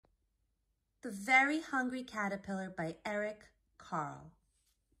The Very Hungry Caterpillar by Eric Carle.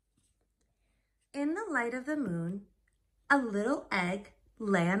 In the light of the moon, a little egg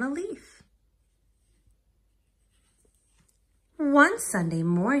lay on a leaf. One Sunday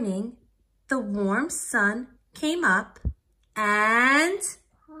morning, the warm sun came up and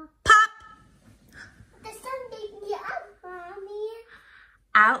pop! The sun made me up, Mommy.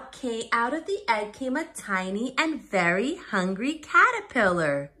 Out of the egg came a tiny and very hungry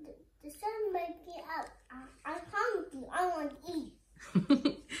caterpillar. The sun made me up. I'm hungry. I want to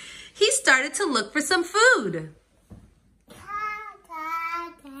eat. He started to look for some food.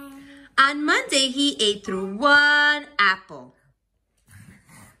 On Monday, he ate through one apple.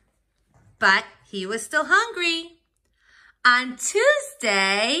 But he was still hungry. On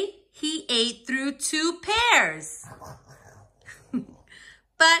Tuesday, he ate through 2 pears.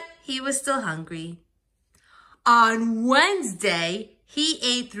 But he was still hungry. On Wednesday, he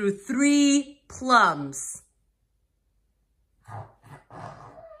ate through 3 plums.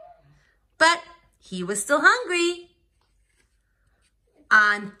 But he was still hungry.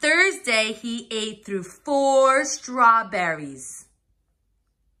 On Thursday, he ate through 4 strawberries.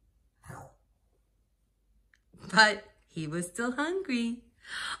 But he was still hungry.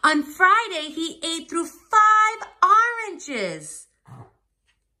 On Friday, he ate through 5 oranges.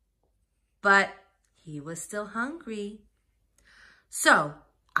 But he was still hungry. So,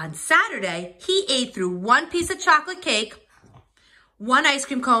 on Saturday, he ate through 1 piece of chocolate cake, 1 ice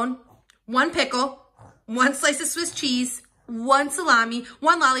cream cone, 1 pickle, 1 slice of Swiss cheese, 1 salami,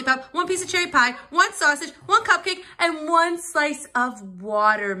 1 lollipop, 1 piece of cherry pie, 1 sausage, 1 cupcake, and 1 slice of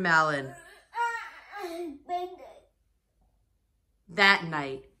watermelon. That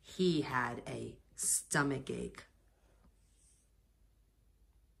night, he had a stomach ache.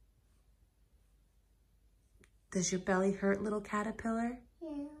 Does your belly hurt, little caterpillar?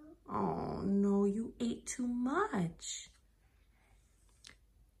 Yeah. Oh, no, you ate too much.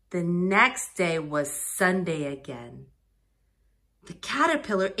 The next day was Sunday again. The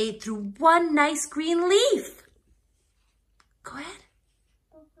caterpillar ate through 1 nice green leaf. Go ahead.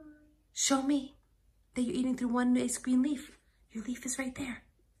 Show me that you're eating through 1 nice green leaf. Your leaf is right there.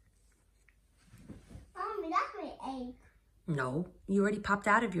 Mommy, that's my egg. No, you already popped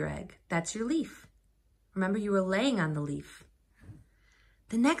out of your egg. That's your leaf. Remember, you were laying on the leaf.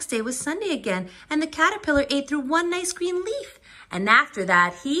 The next day was Sunday again, and the caterpillar ate through 1 nice green leaf. And after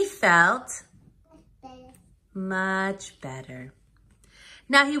that, he felt much better.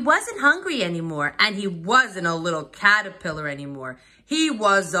 Now, he wasn't hungry anymore, and he wasn't a little caterpillar anymore. He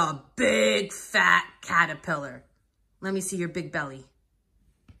was a big, fat caterpillar. Let me see your big belly.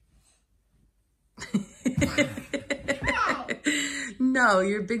 No,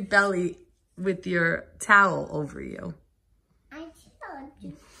 your big belly with your towel over you. I told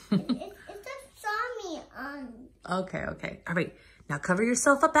you. It's a zombie on. Okay. All right. Now cover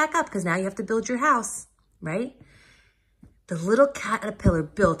yourself up back up because now you have to build your house, right? The little caterpillar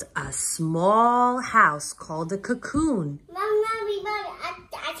built a small house called a cocoon. Mommy,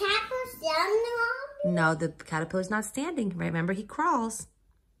 a caterpillar standing on? No, the caterpillar's not standing. Right? Remember, he crawls.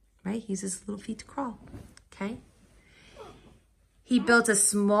 Right? He uses his little feet to crawl. Okay? He built a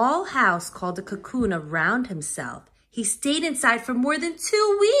small house called a cocoon around himself. He stayed inside for more than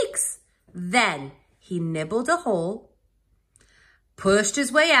 2 weeks. Then he nibbled a hole, pushed his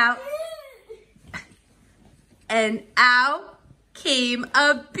way out, and out came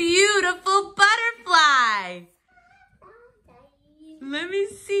a beautiful butterfly. Let me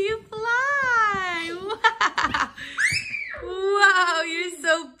see you fly. Wow. Wow, you're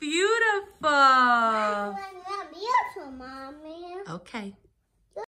so beautiful. I'm beautiful, Mommy. Okay.